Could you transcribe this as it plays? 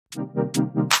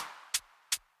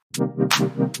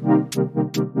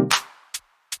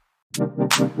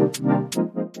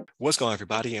What's going on,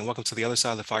 everybody, and welcome to the Other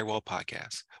Side of the Firewall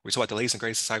podcast. We talk about the latest and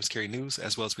greatest of cybersecurity news,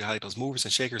 as well as we highlight those movers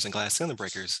and shakers and glass ceiling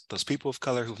breakers, those people of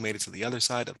color who've made it to the other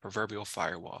side of the proverbial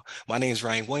firewall. My name is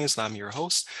Ryan Williams, and I'm your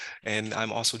host, and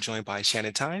I'm also joined by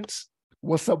Shannon Tynes.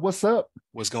 What's up? What's up?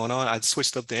 What's going on? I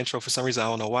switched up the intro for some reason. I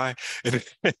don't know why.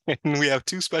 And we have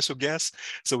two special guests.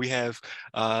 So we have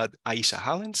Aisha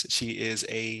Hollins. She is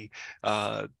a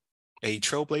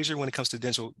trailblazer when it comes to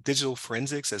digital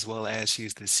forensics, as well as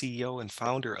she's the CEO and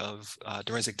founder of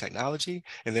Dorensic Technology.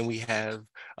 And then we have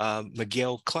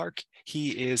Miguel Clark. He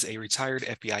is a retired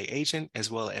FBI agent, as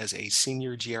well as a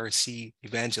senior GRC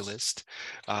evangelist.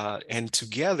 And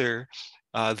together,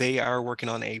 they are working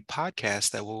on a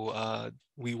podcast that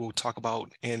we will talk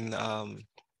about in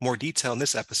more detail in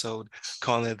this episode,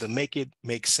 calling it the Make It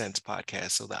Make Sense podcast.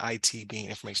 So the IT being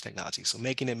information technology. So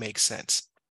making it make sense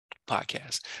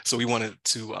podcast. So we wanted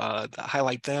to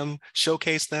highlight them,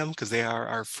 showcase them, because they are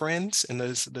our friends in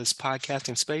this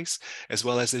podcasting space, as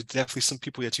well as there's definitely some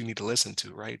people that you need to listen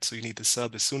to, right? So you need to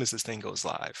sub as soon as this thing goes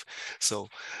live. So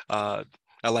I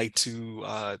like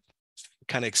to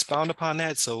kind of expound upon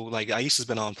that. So like Aisha's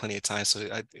been on plenty of times,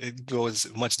 so it go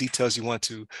as much detail as you want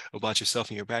to about yourself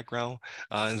and your background.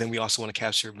 And then we also want to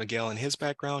capture Miguel and his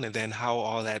background, and then how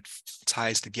all that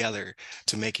ties together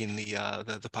to making the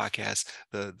podcast,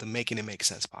 the Making It Make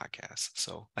Sense podcast.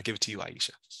 So I give it to you,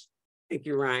 Aisha. Thank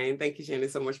you, Ryan. Thank you, Shannon,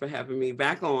 so much for having me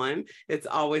back on. It's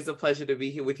always a pleasure to be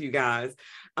here with you guys.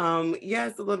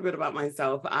 Yes, a little bit about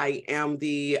myself. I am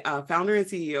the founder and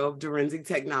CEO of Dorensic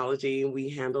Technology. We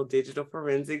handle digital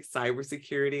forensics,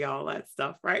 cybersecurity, all that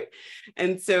stuff, right?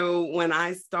 And so when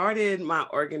I started my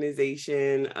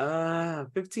organization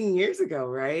 15 years ago,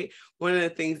 right, one of the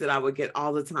things that I would get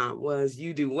all the time was,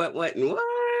 you do what, and what?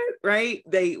 Right?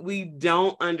 We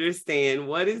don't understand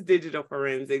what is digital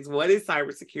forensics, what is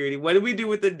cybersecurity, what do we do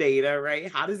with the data,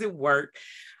 right? How does it work?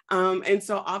 And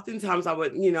so oftentimes I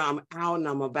would, I'm out and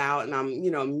I'm about and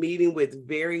I'm, meeting with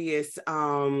various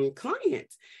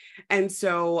clients. And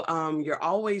so you're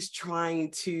always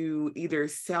trying to either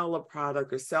sell a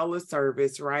product or sell a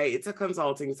service, right? It's a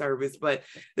consulting service. But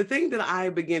the thing that I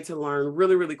began to learn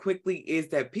really, really quickly is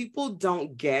that people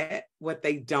don't get what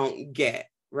they don't get.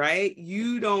 Right?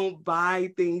 You don't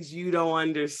buy things you don't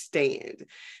understand.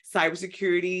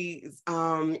 Cybersecurity,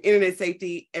 internet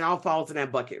safety, it all falls in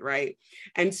that bucket, right?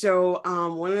 And so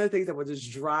one of the things that would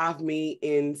just drive me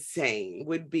insane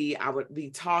would be, I would be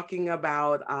talking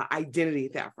about identity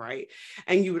theft, right?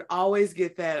 And you would always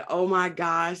get that, oh my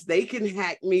gosh, they can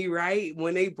hack me, right?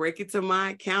 When they break into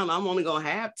my account, I'm only gonna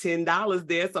have $10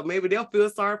 there, so maybe they'll feel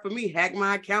sorry for me, hack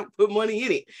my account, put money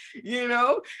in it,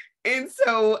 And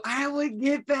so I would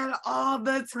get that all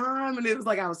the time. And it was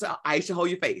like, Aisha, hold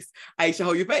your face. Aisha,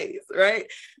 hold your face,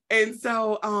 right? And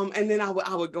so, and then I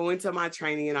would go into my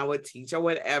training and I would teach or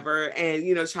whatever, and,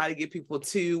 try to get people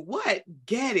to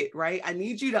get it, right? I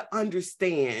need you to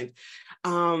understand.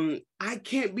 I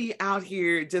can't be out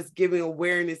here just giving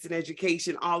awareness and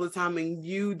education all the time, and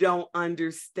you don't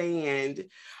understand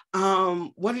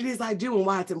what it is I do and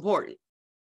why it's important.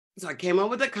 So I came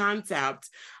up with a concept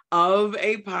of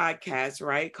a podcast,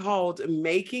 right, called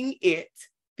Making It,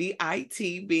 the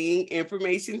IT being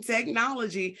information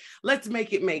technology. Let's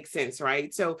make it make sense,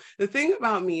 right? So the thing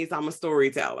about me is I'm a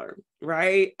storyteller,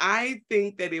 right? I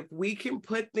think that if we can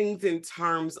put things in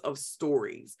terms of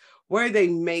stories where they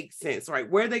make sense, right,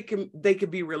 where they could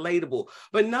be relatable.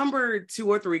 But number 2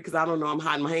 or 3, because I don't know, I'm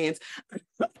hiding my hands,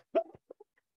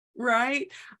 right?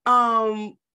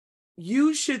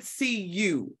 You should see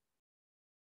you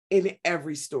in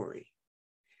every story.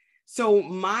 So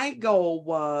my goal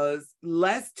was,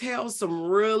 let's tell some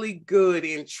really good,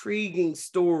 intriguing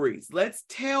stories. Let's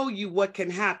tell you what can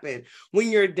happen when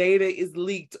your data is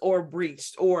leaked or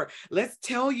breached, or let's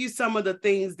tell you some of the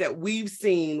things that we've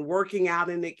seen working out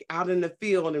in the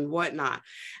field and whatnot.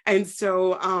 And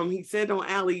so he said, don't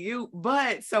alley-oop,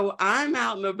 but so I'm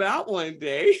out and about one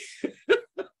day.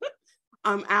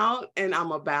 I'm out and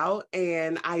I'm about,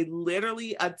 and I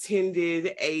literally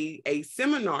attended a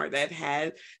seminar that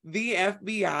had the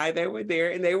FBI. They were there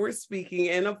and they were speaking.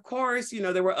 And of course,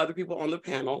 there were other people on the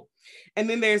panel. And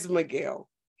then there's Miguel.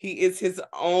 He is his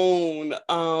own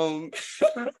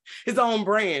his own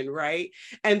brand, right?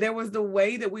 And there was the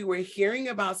way that we were hearing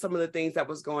about some of the things that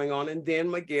was going on. And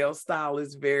then Miguel's style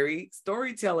is very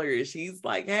storytellerish. He's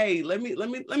like, hey, let me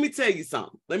tell you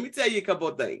something. Let me tell you a couple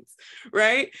of things,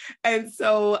 right? And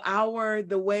so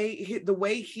the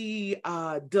way he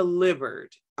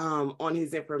delivered on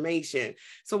his information.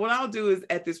 So what I'll do is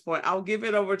at this point, I'll give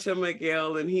it over to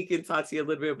Miguel and he can talk to you a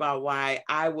little bit about why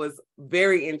I was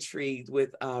very intrigued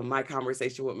with my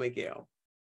conversation with Miguel.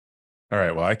 All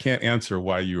right. Well, I can't answer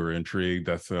why you were intrigued.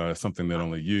 That's something that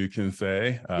only you can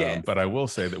say. Yes. But I will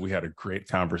say that we had a great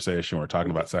conversation. We're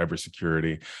talking about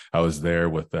cybersecurity. I was there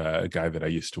with a guy that I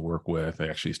used to work with. They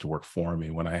actually used to work for me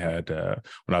when I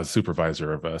was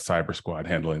supervisor of a cyber squad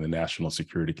handling the national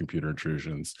security computer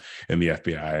intrusions in the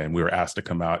FBI. And we were asked to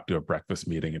come out, do a breakfast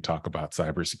meeting and talk about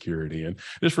cybersecurity and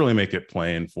just really make it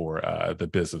plain for the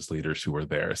business leaders who were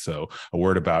there. So a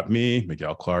word about me,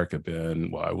 Miguel Clark,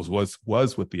 I was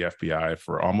with the FBI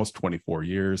for almost 24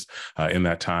 years. In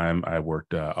that time, I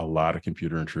worked a lot of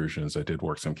computer intrusions. I did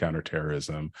work some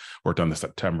counterterrorism, worked on the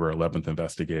September 11th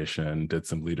investigation, did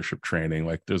some leadership training.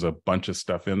 Like there's a bunch of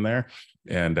stuff in there.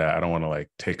 And I don't want to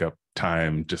take up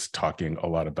time just talking a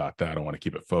lot about that. I want to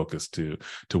keep it focused to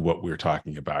what we're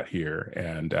talking about here.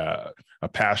 And a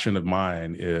passion of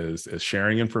mine is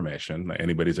sharing information.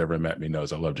 Anybody's ever met me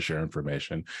knows I love to share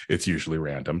information. It's usually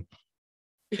random.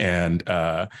 And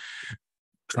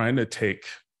trying to take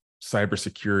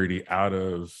cybersecurity out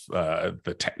of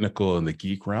the technical and the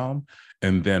geek realm,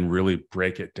 and then really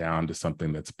break it down to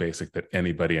something that's basic that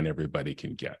anybody and everybody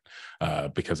can get.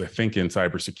 Because I think in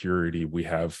cybersecurity, we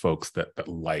have folks that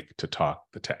like to talk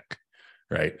the tech.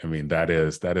 Right. I mean, that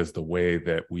is the way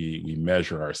that we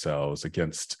measure ourselves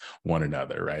against one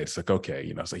another. Right. It's like,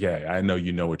 OK, so yeah, I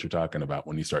know what you're talking about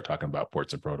when you start talking about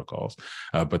ports and protocols.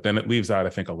 But then it leaves out,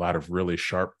 I think, a lot of really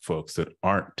sharp folks that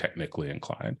aren't technically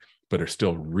inclined, but are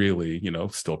still really,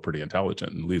 still pretty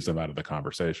intelligent, and leaves them out of the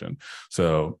conversation.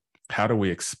 So how do we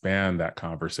expand that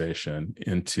conversation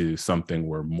into something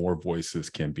where more voices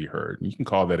can be heard? You can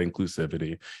call that inclusivity.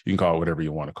 You can call it whatever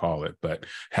you want to call it, but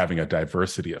having a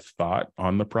diversity of thought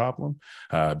on the problem,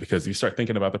 because you start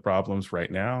thinking about the problems right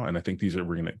now, and I think these are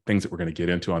things that we're going to get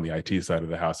into on the IT side of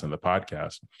the house in the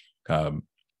podcast.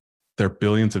 There are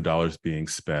billions of dollars being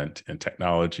spent in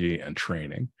technology and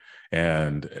training.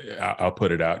 And I'll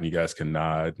put it out and you guys can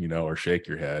nod, or shake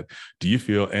your head. Do you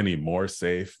feel any more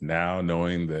safe now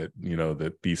knowing that,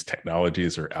 that these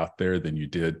technologies are out there than you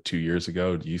did 2 years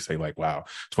ago? Do you say wow,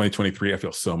 2023, I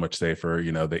feel so much safer.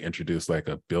 They introduced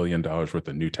 $1 billion worth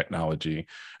of new technology.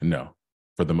 No,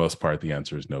 for the most part, the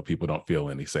answer is no. People don't feel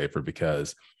any safer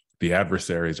because the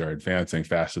adversaries are advancing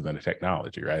faster than the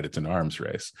technology, right? It's an arms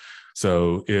race.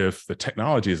 So if the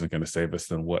technology isn't going to save us,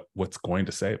 then what's going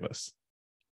to save us?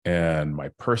 And my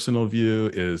personal view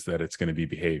is that it's going to be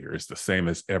behavior. It's the same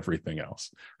as everything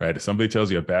else, right? If somebody tells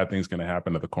you a bad thing's going to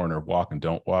happen at the corner of walk and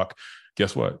don't walk,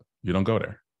 guess what? You don't go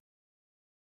there.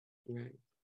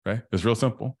 Right? It's real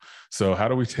simple. So how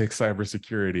do we take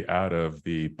cybersecurity out of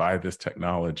the buy this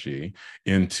technology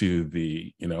into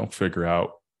the, figure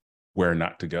out where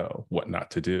not to go, what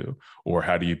not to do, or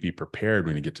how do you be prepared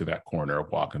when you get to that corner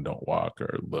of walk and don't walk,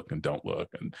 or look and don't look?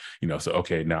 And, so,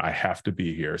 okay, now I have to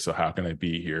be here. So how can I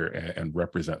be here and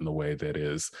represent in the way that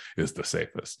is the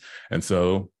safest? And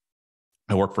so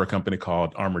I work for a company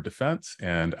called Armor Defense,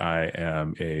 and I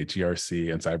am a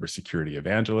GRC and cybersecurity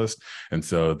evangelist. And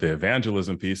so the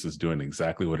evangelism piece is doing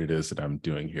exactly what it is that I'm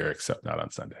doing here, except not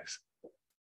on Sundays.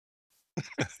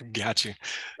 Got you.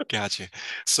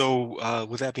 So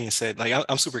with that being said,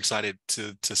 I'm super excited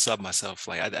to sub myself.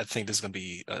 I think this is going to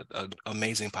be an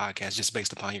amazing podcast just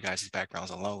based upon you guys' backgrounds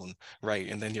alone, right?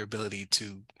 And then your ability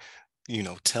to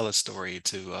tell a story.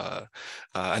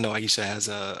 I know Aisha has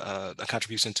a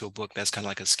contribution to a book that's kind of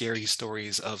like a scary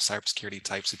stories of cybersecurity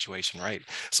type situation, right?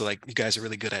 So you guys are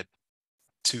really good at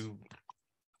to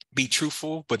be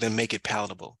truthful, but then make it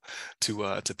palatable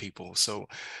to people. So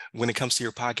when it comes to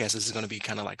your podcast, is it going to be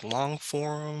kind of like long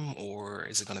form, or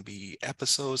is it going to be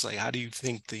episodes? How do you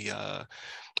think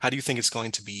it's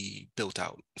going to be built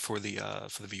out for the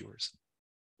viewers?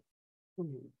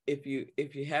 If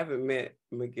you haven't met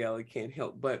Miguel, it can't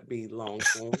help but be long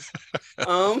form.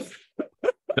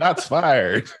 That's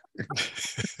fired.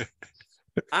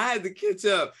 I had to catch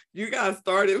up. You guys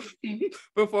started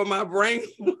before my brain.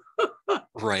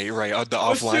 Right. The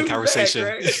offline conversation.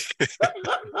 Back,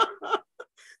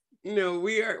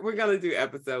 right? We're gonna do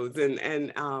episodes,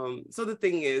 and so the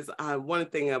thing is, one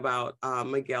thing about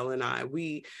Miguel and I,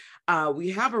 we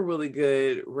have a really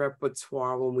good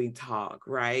repertoire when we talk,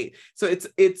 right? So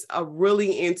it's a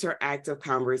really interactive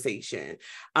conversation,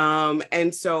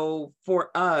 and so for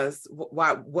us,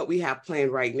 what we have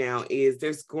planned right now is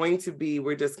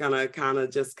we're just gonna kind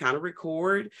of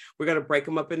record. We're gonna break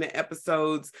them up into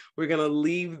episodes. We're gonna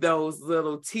leave those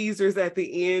little teasers at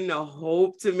the end to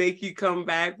hope to make you come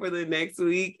back for the next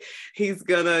week. He's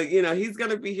gonna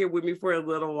be here with me for a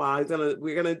little while.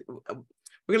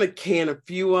 We're we're going to can a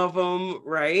few of them,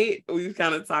 right? We've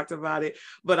kind of talked about it,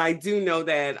 but I do know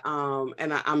that,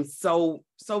 and I'm so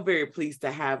very pleased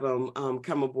to have him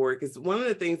come aboard, because one of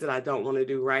the things that I don't want to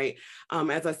do, right?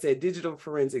 As I said, digital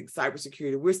forensics,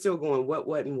 cybersecurity, we're still going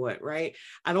what, and what, right?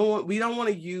 We don't want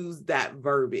to use that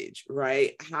verbiage,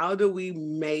 right? How do we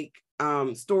make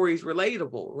stories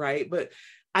relatable, right? But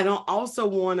I don't also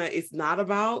want to, it's not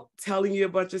about telling you a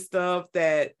bunch of stuff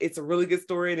that it's a really good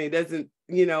story and it doesn't,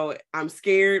 I'm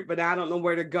scared, but I don't know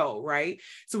where to go, right?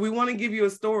 So we want to give you a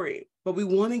story, but we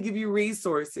want to give you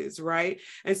resources, right?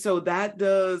 And so that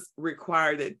does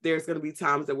require that there's going to be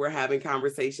times that we're having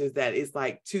conversations that is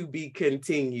like to be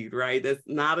continued, right? That's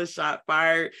not a shot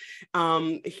fired.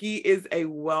 He is a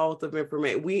wealth of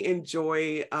information. We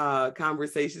enjoy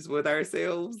conversations with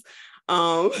ourselves.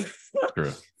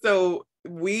 True. So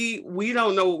we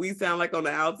don't know what we sound like on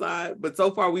the outside, but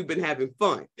so far we've been having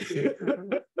fun.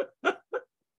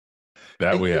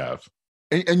 That we have.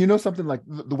 And something, like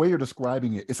the way you're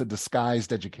describing it, it's a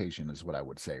disguised education is what I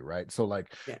would say, right? So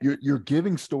like you're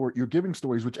giving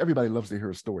stories, which everybody loves to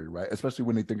hear a story, right? Especially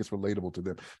when they think it's relatable to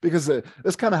them, because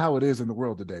that's kind of how it is in the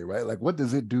world today, right? Like, what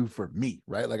does it do for me,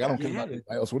 right? Like, I don't care about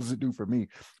anybody else. What does it do for me?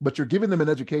 But you're giving them an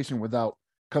education without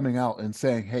coming out and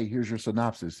saying, hey, here's your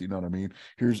synopsis, you know what I mean?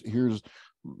 Here's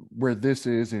where this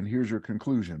is, and here's your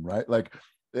conclusion, right? Like,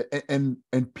 and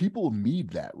people need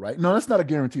that, right? No, that's not a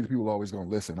guarantee that people are always going to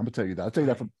listen. I'm gonna tell you that. I'll tell you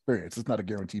that from experience. It's not a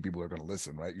guarantee people are going to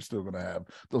listen, right? You're still going to have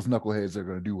those knuckleheads that are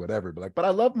going to do whatever. But I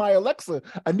love my Alexa.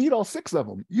 I need all 6 of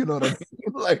them. You know what I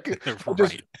mean? Like,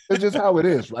 it's just how it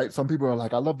is, right? Some people are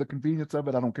like, I love the convenience of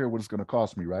it. I don't care what it's going to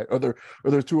cost me, right? Or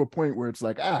they're to a point where it's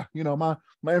like,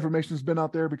 my information's been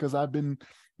out there because I've been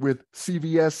with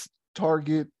CVS,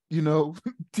 Target,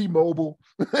 T-Mobile,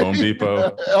 Home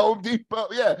Depot. Home Depot,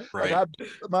 yeah. Right. Like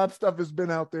my stuff has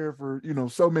been out there for,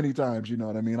 so many times, you know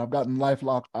what I mean? I've gotten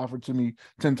LifeLock offered to me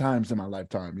 10 times in my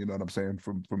lifetime, you know what I'm saying?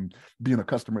 From being a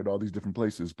customer at all these different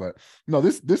places. But no,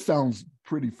 this sounds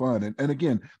pretty fun. And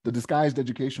again, the disguised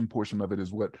education portion of it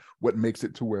is what makes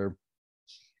it to where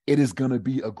it is going to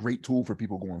be a great tool for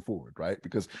people going forward, right?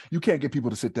 Because you can't get people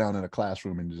to sit down in a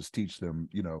classroom and just teach them,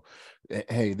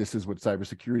 hey, this is what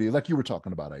cybersecurity is. Like you were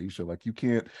talking about, Aisha, like you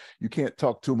can't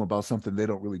talk to them about something they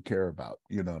don't really care about,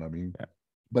 you know what I mean? Yeah.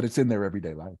 But it's in their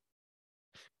everyday life.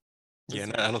 Yeah,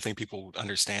 and I don't think people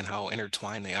understand how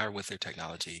intertwined they are with their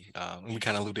technology. And we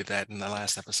kind of alluded that in the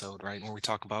last episode, right? When we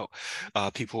talk about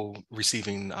people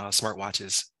receiving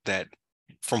smartwatches that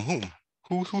from whom?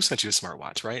 Who sent you the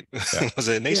smartwatch, right? Yeah. Was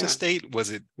it a nation state?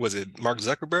 Was it Mark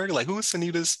Zuckerberg? Like, who sent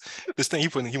you this thing? He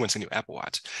went to send you Apple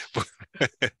Watch.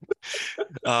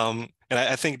 And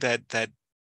I think that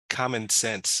common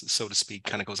sense, so to speak,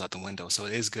 kind of goes out the window. So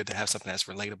it is good to have something that's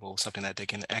relatable, something that they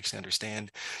can actually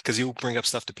understand, because you'll bring up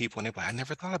stuff to people and they're like, I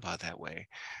never thought about it that way.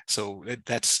 So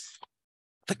that's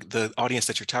the audience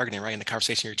that you're targeting, right? And the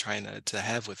conversation you're trying to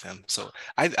have with them. So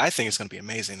I think it's going to be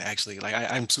amazing, actually. Like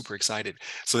I'm super excited.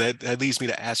 So that leads me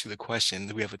to ask you the question: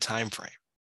 do we have a time frame?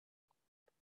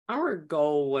 Our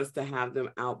goal was to have them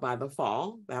out by the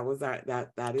fall. That was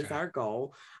our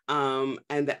goal.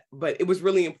 But it was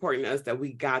really important to us that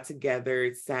we got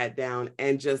together, sat down,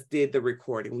 and just did the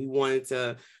recording. We wanted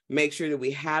to make sure that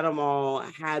we had them all,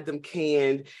 had them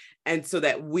canned, and so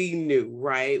that we knew,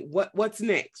 right, what's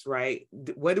next, right?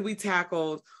 What did we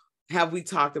tackle? Have we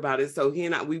talked about it? So he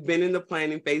and I, we've been in the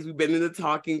planning phase, we've been in the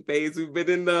talking phase, we've been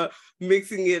in the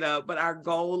mixing it up, but our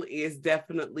goal is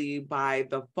definitely by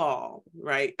the fall,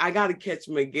 right? I got to catch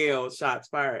Miguel, shots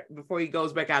fired, before he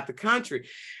goes back out the country.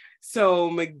 So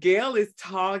Miguel is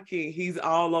talking, he's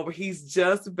all over. He's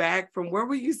just back from, where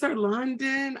were you, sir?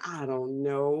 London? I don't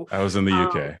know. I was in the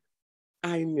UK.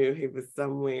 I knew he was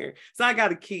somewhere. So I got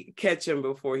to catch him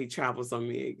before he travels on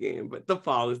me again. But the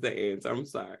fall is the answer. I'm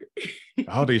sorry.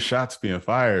 All these shots being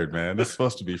fired, man. It's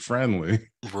supposed to be friendly.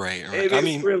 Right. It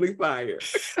is really fire.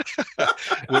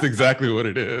 That's exactly what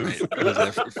it is.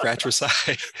 Right.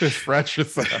 Fratricide. It's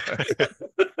fratricide.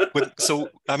 But so,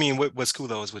 I mean, what's cool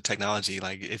though is with technology,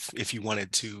 like if you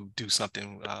wanted to do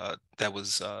something that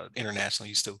was international,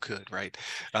 you still could, right?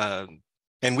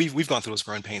 And we've gone through those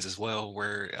growing pains as well,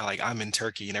 where like I'm in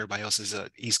Turkey and everybody else is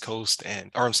East Coast,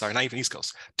 or I'm sorry, not even East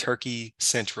Coast, Turkey,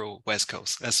 Central, West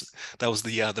Coast. That was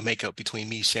the makeup between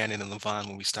me, Shannon, and Levon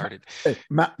when we started. Hey,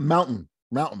 Mountain.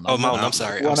 Oh, Mountain. I'm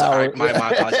sorry. My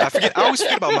apologies. I always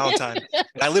forget about Mountain Time.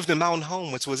 I lived in Mountain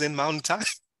Home, which was in Mountain Time.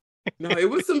 No, it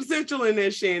was some Central in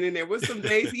there, Shannon. There was some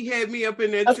days he had me up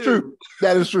in there That's too. true.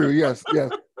 That is true. Yes,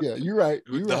 yes, yeah. You're right.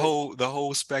 You're the right.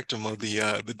 whole spectrum of the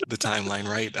timeline,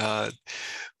 right?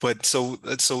 But so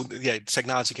yeah,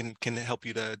 technology can help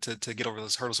you to get over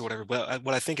those hurdles or whatever. But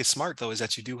what I think is smart though is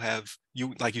that you do have,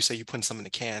 you like you say, you putting something in the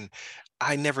can.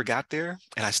 I never got there,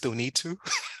 and I still need to.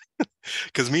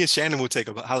 Because me and Shannon would take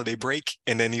a holiday break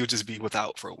and then you would just be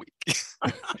without for a week.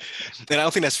 And I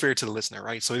don't think that's fair to the listener,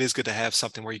 right? So it is good to have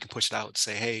something where you can push it out,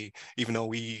 say, hey, even though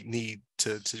we need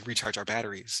to recharge our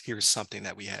batteries, here's something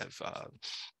that we have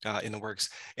in the works.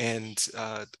 And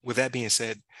with that being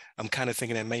said, I'm kind of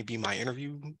thinking that may be my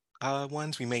interview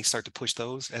ones. We may start to push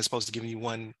those as opposed to giving you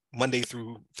one Monday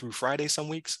through Friday some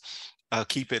weeks.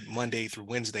 Keep it Monday through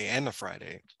Wednesday and a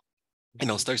Friday. In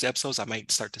those Thursday episodes, I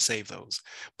might start to save those.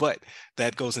 But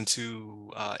that goes into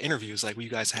interviews, like you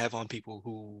guys have on people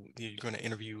who you're going to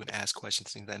interview and ask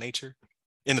questions, things of that nature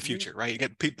in the future, right? You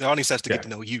get the audience has to get to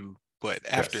know you, but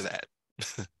after that.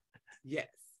 Yes.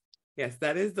 Yes,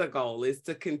 that is the goal, is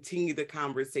to continue the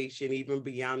conversation even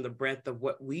beyond the breadth of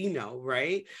what we know,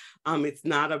 right? It's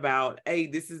not about, hey,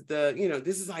 this is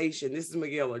this is Aisha, and this is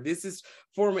Miguel, or this is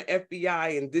former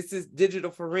FBI, and this is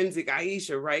digital forensic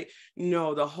Aisha, right?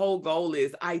 No, the whole goal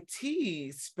is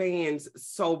IT spans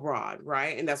so broad,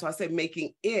 right? And that's why I said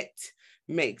making it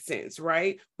make sense,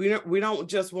 right? We don't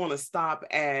just want to stop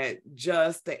at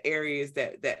just the areas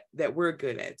that we're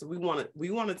good at. So we want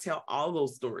to tell all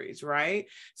those stories, right?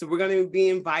 So we're going to be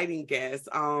inviting guests.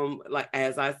 Like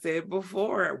as I said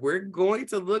before, we're going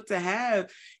to look to have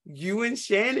you and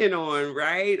Shannon on,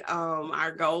 right?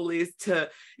 Our goal is to,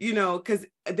 because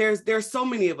there's so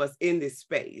many of us in this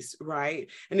space, right?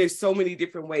 And there's so many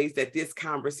different ways that this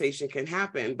conversation can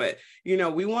happen. But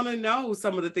we want to know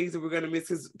some of the things that we're going to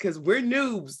miss because we're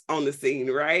noobs on the scene,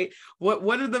 right?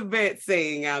 What are the vets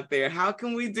saying out there? How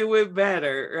can we do it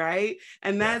better, right?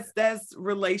 And that's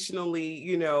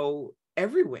relationally,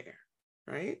 everywhere,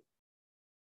 right?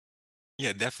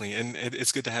 Yeah, definitely. And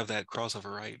it's good to have that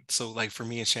crossover, right? So like for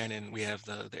me and Shannon, we have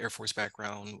the Air Force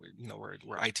background,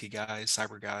 we're IT guys,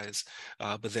 cyber guys.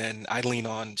 But then I lean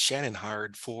on Shannon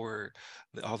hard for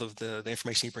all of the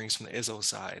information he brings from the ISO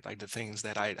side, like the things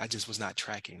that I just was not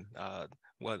tracking.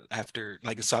 After,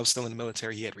 like, so I was still in the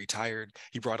military, he had retired.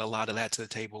 He brought a lot of that to the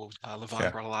table.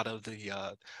 Levon brought a lot of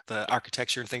the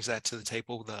architecture and things like that to the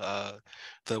table.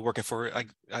 The working for,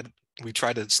 we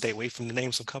try to stay away from the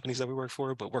names of companies that we work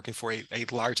for, but working for a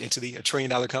large entity, $1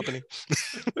 trillion company,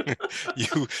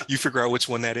 you figure out which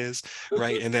one that is,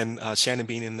 right? And then Shannon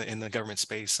being in the government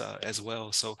space as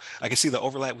well. So I can see the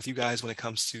overlap with you guys when it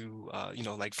comes to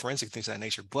like forensic things of that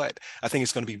nature. But I think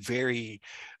it's going to be very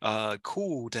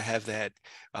cool to have that.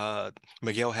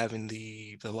 Miguel having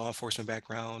the law enforcement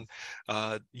background,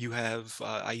 you have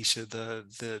Aisha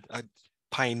the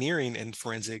pioneering in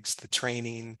forensics, the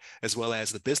training, as well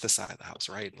as the business side of the house,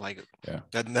 right? Like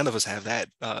that, none of us have that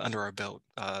under our belt,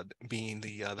 being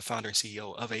the founder and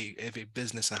CEO of a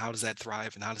business, and how does that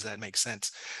thrive and how does that make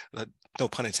sense? No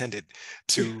pun intended,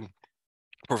 to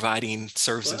providing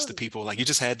services to people. Like you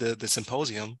just had the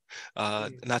symposium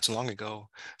not too long ago,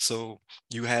 so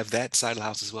you have that side of the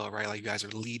house as well, right? Like you guys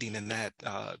are leading in that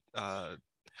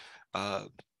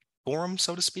forum,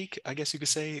 so to speak, I guess you could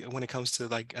say, when it comes to,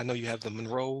 like, I know you have the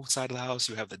Monroe side of the house,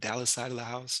 you have the Dallas side of the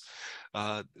house.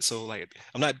 So like,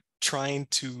 I'm not trying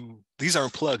to, these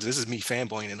aren't plugs, this is me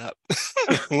fanboying up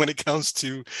when it comes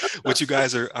to what you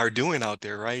guys are doing out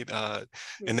there, right?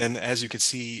 And then as you can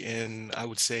see in, I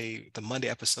would say, the Monday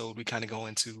episode, we kind of go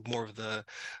into more of the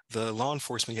law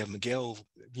enforcement. You have Miguel,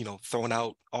 throwing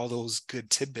out all those good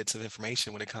tidbits of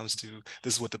information when it comes to,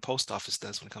 this is what the post office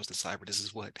does when it comes to cyber, this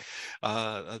is what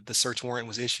the search warrant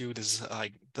was issued, this is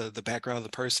like the background of the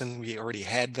person, we already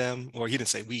had them, or he didn't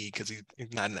say we because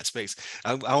he's not in that space.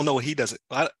 I don't know what he does.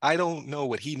 I don't know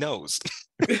what he knows.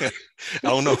 I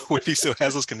don't know if he still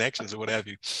has those connections or what have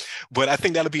you, but I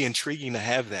think that'll be intriguing to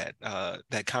have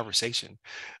that conversation.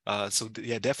 So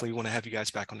yeah, definitely want to have you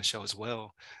guys back on the show as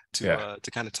well to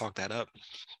kind of talk that up.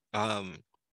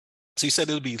 So you said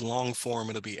it'll be long form,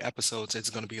 it'll be episodes. It's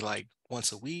going to be like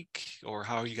once a week, or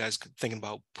how are you guys thinking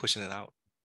about pushing it out?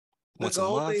 Once a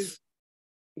month?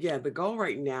 The goal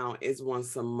right now is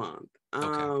once a month.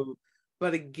 Okay.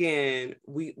 But again,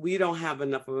 we don't have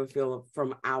enough of a feel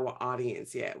from our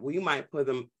audience yet. We might put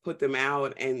them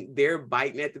out and they're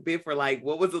biting at the bit for, like,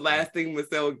 what was the last thing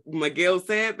Miguel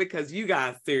said? Because you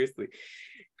guys, seriously,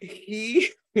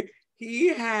 he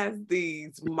has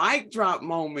these mic drop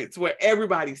moments where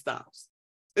everybody stops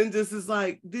and just is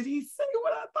like, did he say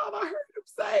what I thought I heard him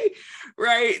say,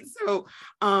 right? So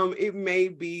it may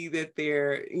be that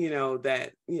they're,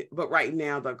 but right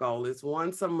now the goal is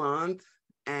once a month,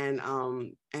 and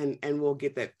we'll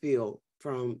get that feel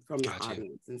from the Gotcha.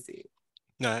 audience and see.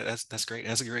 No, that's great.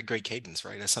 That's a great cadence,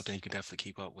 right? That's something you can definitely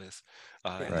keep up with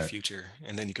in the Right. future,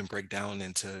 and then you can break down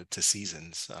into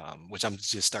seasons, which I'm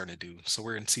just starting to do. So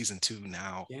we're in season 2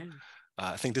 now. Yeah.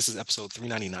 I think this is episode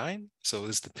 399, so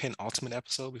this is the penultimate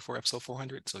episode before episode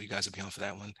 400. So you guys will be on for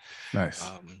that one. Nice.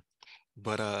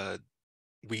 But our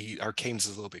cadence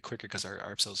is a little bit quicker because our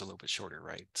episodes are a little bit shorter,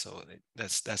 right? So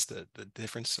that's the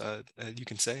difference, you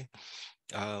can say.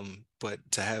 But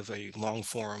to have a long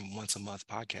form once a month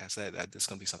podcast, that's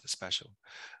going to be something special.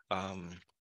 So I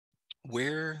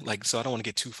don't want to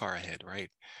get too far ahead, right?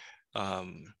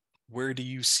 Where do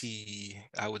you see,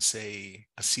 I would say,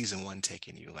 a season 1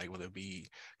 taking you? Like, will it be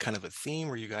kind of a theme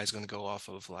where you guys are going to go off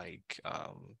of like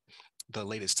the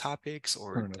latest topics,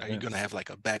 or are you going to have like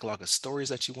a backlog of stories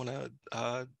that you want to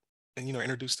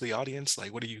introduce to the audience?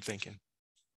 Like, what are you thinking?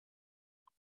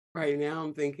 Right now,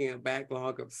 I'm thinking a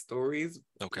backlog of stories.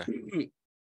 Okay.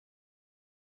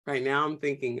 Right now, I'm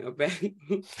thinking a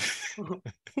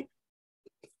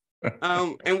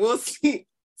and we'll see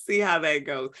how that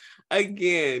goes.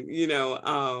 Again,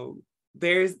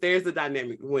 there's a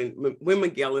dynamic when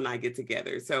Miguel and I get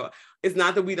together. So it's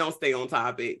not that we don't stay on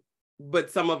topic,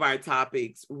 but some of our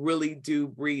topics really do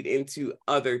breed into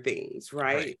other things,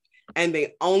 right? And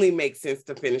they only make sense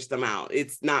to finish them out.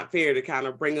 It's not fair to kind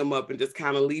of bring them up and just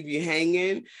kind of leave you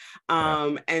hanging.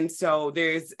 And so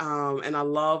there's, and I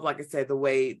love, like I said, the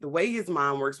way his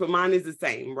mind works, but mine is the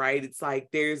same, right? It's like,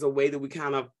 there's a way that we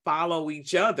kind of follow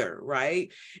each other, right?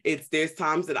 There's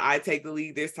times that I take the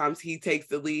lead, there's times he takes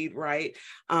the lead, right?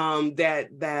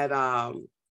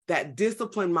 That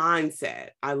disciplined mindset.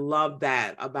 I love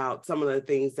that about some of the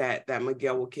things that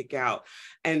Miguel will kick out.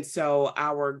 And so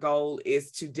our goal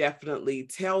is to definitely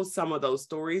tell some of those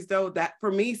stories, though. That for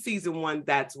me, season 1,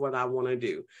 that's what I want to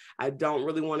do. I don't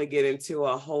really want to get into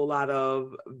a whole lot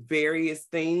of various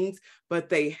things, but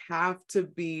they have to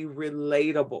be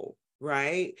relatable,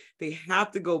 right? They have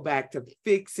to go back to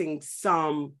fixing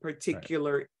some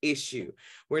particular issue.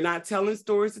 We're not telling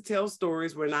stories to tell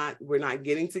stories. We're not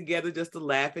getting together just to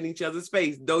laugh in each other's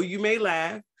face, though you may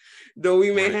laugh, though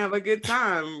we may have a good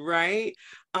time, right?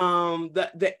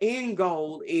 The end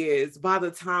goal is, by the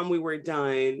time we were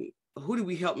done, who do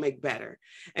we help make better?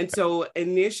 And so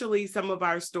initially, some of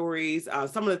our stories,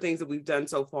 some of the things that we've done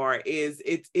so far is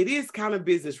it is kind of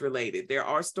business related. There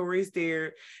are stories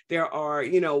there. There are,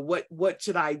 what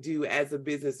should I do as a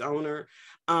business owner?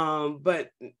 But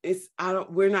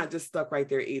we're not just stuck right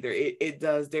there either.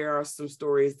 There are some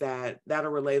stories that are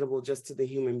relatable just to the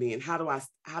human being. How do I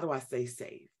stay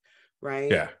safe?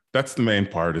 Right? Yeah, that's the main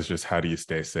part, is just how do you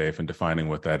stay safe and defining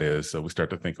what that is. So we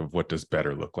start to think of what does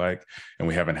better look like. And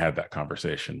we haven't had that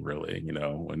conversation really,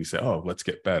 when you say, oh, let's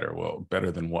get better. Well,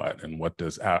 better than what? And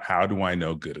how do I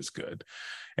know good is good?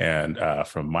 And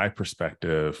from my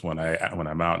perspective, when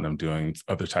I'm out and I'm doing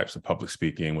other types of public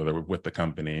speaking, whether with the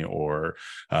company or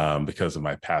because of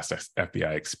my past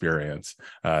FBI experience,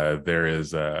 there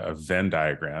is a Venn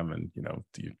diagram, and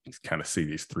you kind of see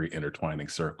these 3 intertwining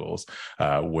circles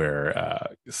where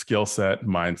skill set,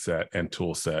 mindset, and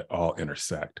tool set all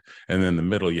intersect. And then in the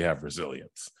middle, you have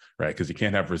resilience. Right? Because you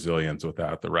can't have resilience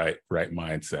without the right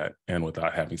mindset and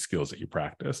without having skills that you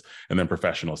practice. And then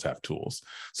professionals have tools.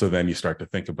 So then you start to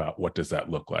think about, what does that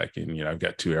look like? And, I've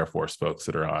got 2 Air Force folks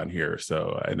that are on here.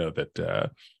 So I know that,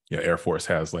 Air Force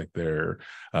has like their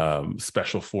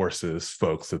special forces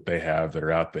folks that they have that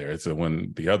are out there. So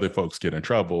when the other folks get in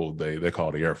trouble, they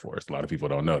call the Air Force. A lot of people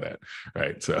don't know that,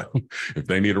 right? So if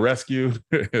they need a rescue,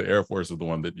 the Air Force is the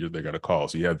one that they're going to call.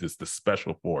 So you have this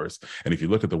special force. And if you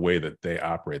look at the way that they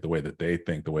operate, the way that they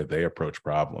think, the way they approach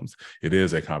problems, it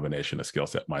is a combination of skill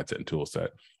set, mindset, and tool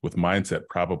set, with mindset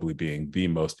probably being the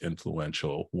most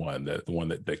influential one, the one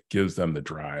that gives them the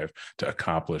drive to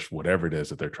accomplish whatever it is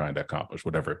that they're trying to accomplish,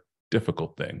 whatever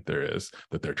difficult thing there is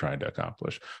that they're trying to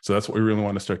accomplish. So that's what we really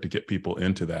want to start to get people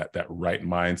into, that right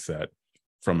mindset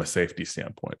from a safety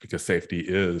standpoint, because safety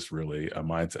is really a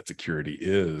mindset. Security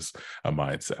is a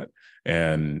mindset.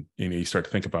 And, you start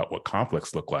to think about what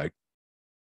conflicts look like.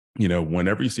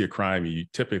 Whenever you see a crime, you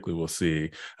typically will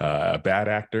see a bad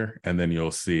actor, and then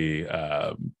you'll see,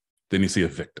 a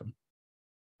victim,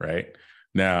 right?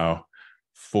 Now,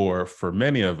 for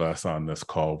many of us on this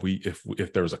call,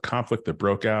 if there was a conflict that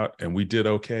broke out and we did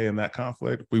okay in that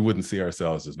conflict, we wouldn't see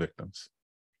ourselves as victims.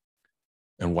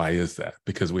 And why is that?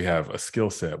 Because we have a skill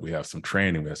set, we have some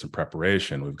training, we have some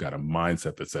preparation, we've got a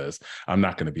mindset that says, I'm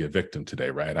not going to be a victim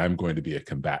today, right? I'm going to be a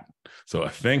combatant. So a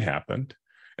thing happened,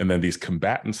 And then these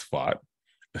combatants fought.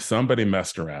 Somebody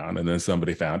messed around, and then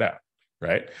somebody found out.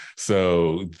 Right.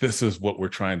 So this is what we're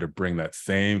trying to bring, that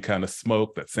same kind of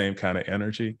smoke, that same kind of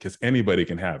energy, because anybody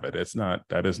can have it.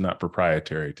 That is not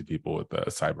proprietary to people with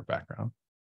a cyber background.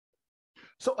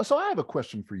 So I have a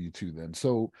question for you too, then.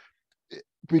 So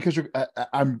because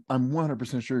I'm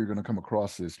 100% sure you're going to come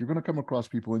across this. You're going to come across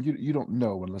people, and you don't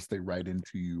know unless they write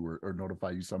into you or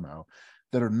notify you somehow,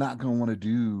 that are not going to want to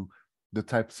do the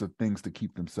types of things to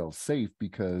keep themselves safe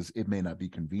because it may not be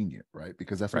convenient, right?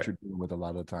 Because that's what you're dealing with a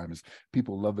lot of the time, is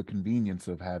people love the convenience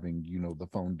of having, the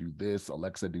phone do this,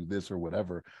 Alexa do this, or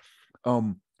whatever.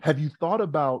 Have you thought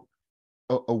about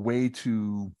a way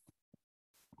to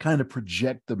kind of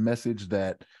project the message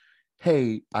that,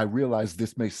 hey, I realize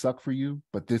this may suck for you,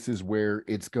 but this is where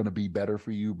it's going to be better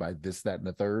for you by this, that, and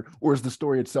the third? Or is the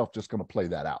story itself just going to play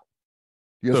that out?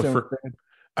 You understand what I'm saying?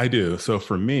 I do. So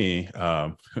for me,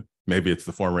 maybe it's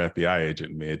the former FBI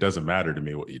agent in me. It doesn't matter to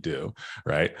me what you do,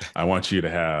 right? I want you to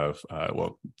have,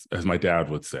 well, as my dad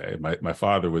would say, my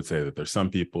father would say that there's some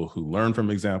people who learn from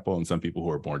example and some people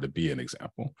who are born to be an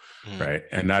example, right?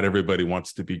 And not everybody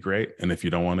wants to be great. And if you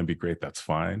don't want to be great, that's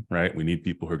fine, right? We need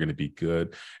people who are going to be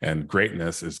good. And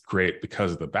greatness is great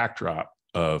because of the backdrop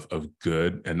of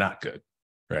good and not good.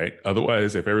 Right.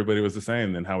 Otherwise, if everybody was the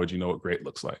same, then how would you know what great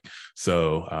looks like?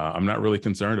 So I'm not really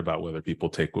concerned about whether people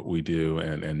take what we do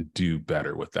and do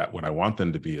better with that. What I want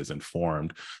them to be is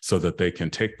informed so that they can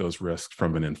take those risks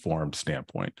from an informed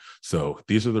standpoint. So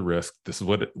these are the risks. This is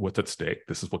what's at stake.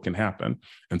 This is what can happen.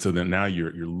 And so then now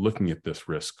you're looking at this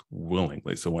risk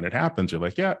willingly. So when it happens, you're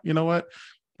like, yeah, you know what?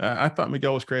 I thought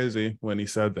Miguel was crazy when he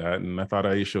said that, and I thought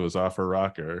Aisha was off her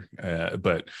rocker.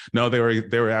 But no, they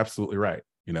were absolutely right.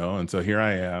 And so here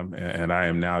I am, and I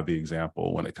am now the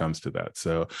example when it comes to that.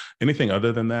 So anything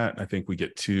other than that, I think we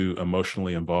get too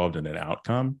emotionally involved in an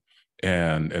outcome.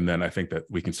 And then I think that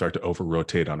we can start to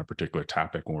over-rotate on a particular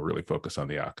topic when we're really focused on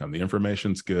the outcome. The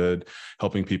information's good,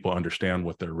 helping people understand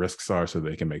what their risks are so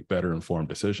they can make better informed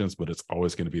decisions, but it's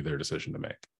always going to be their decision to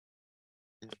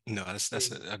make. No, that's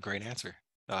a great answer.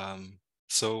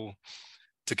 So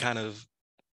to kind of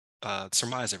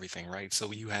surmise everything, right?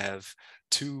 So you have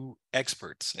two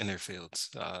experts in their fields,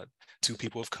 two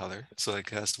people of color. So like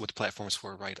that's what the platform is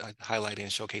for, right? Highlighting and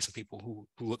showcasing people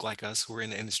who look like us, who are in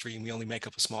the industry, and we only make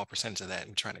up a small percentage of that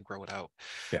and trying to grow it out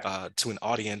to an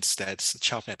audience that's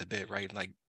chomping at the bit, right?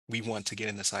 Like we want to get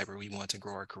into cyber, we want to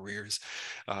grow our careers.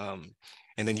 And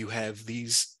then you have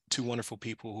these two wonderful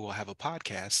people who will have a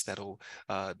podcast that'll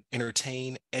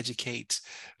entertain, educate,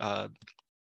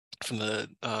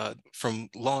 from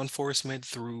law enforcement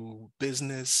through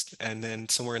business, and then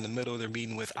somewhere in the middle they're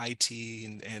meeting with IT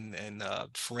and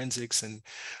forensics and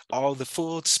all the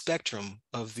full spectrum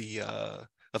of the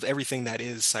of everything that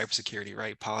is cybersecurity,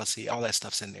 right? Policy, all that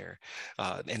stuff's in there,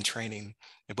 and training.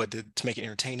 But to make it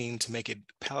entertaining, to make it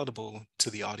palatable to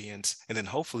the audience, and then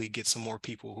hopefully get some more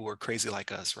people who are crazy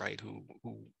like us, right? Who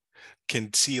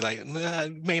can see like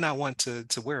may not want to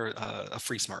wear a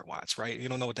free smartwatch, right? You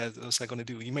don't know what's that going to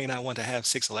do. You may not want to have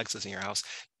 6 Alexas in your house.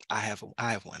 I have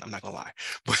one. I'm not gonna lie,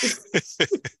 but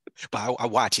but I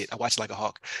watch it. I watch it like a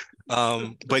hawk.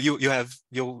 But you'll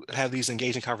have these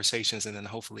engaging conversations, and then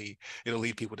hopefully it'll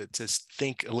lead people to just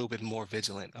think a little bit more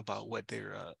vigilant about what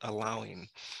they're allowing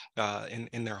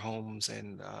in their homes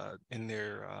and in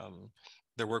their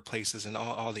workplaces and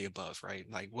all the above, right?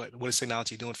 Like what is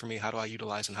technology doing for me? How do I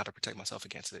utilize and how to protect myself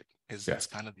against it is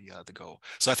kind of the goal.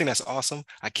 So I think that's awesome.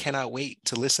 I cannot wait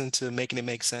to listen to Making It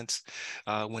Make Sense.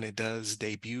 When it does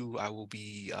debut, I will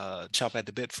be chomping at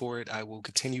the bit for it. I will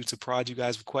continue to prod you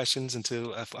guys with questions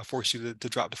until I force you to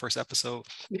drop the first episode.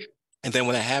 And then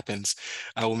when that happens,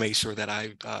 I will make sure that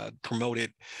I promote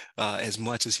it as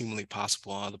much as humanly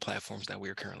possible on the platforms that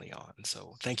we're currently on.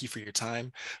 So thank you for your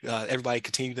time. Everybody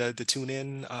continue to tune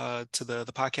in to the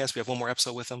podcast. We have one more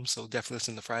episode with them. So definitely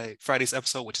listen to Friday's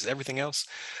episode, which is everything else.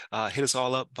 Hit us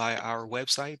all up by our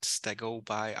websites that go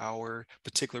by our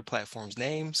particular platforms'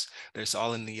 names. There's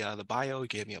all in the bio. You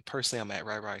can hit me up personally. I'm at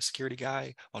Rai Security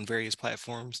Guy on various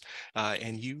platforms.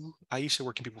 And you, Aisha,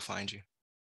 where can people find you?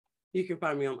 You can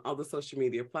find me on all the social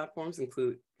media platforms,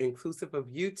 inclusive of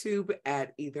YouTube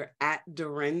at either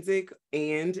 @Dorenzic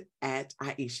and at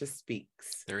Aisha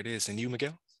Speaks. There it is. And you,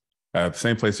 Miguel? The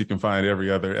same place you can find every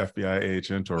other FBI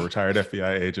agent or retired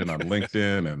FBI agent on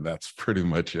LinkedIn, and that's pretty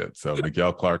much it. So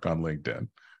Miguel Clark on LinkedIn.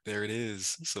 There it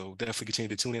is. So definitely continue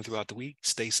to tune in throughout the week.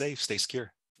 Stay safe, stay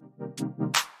secure.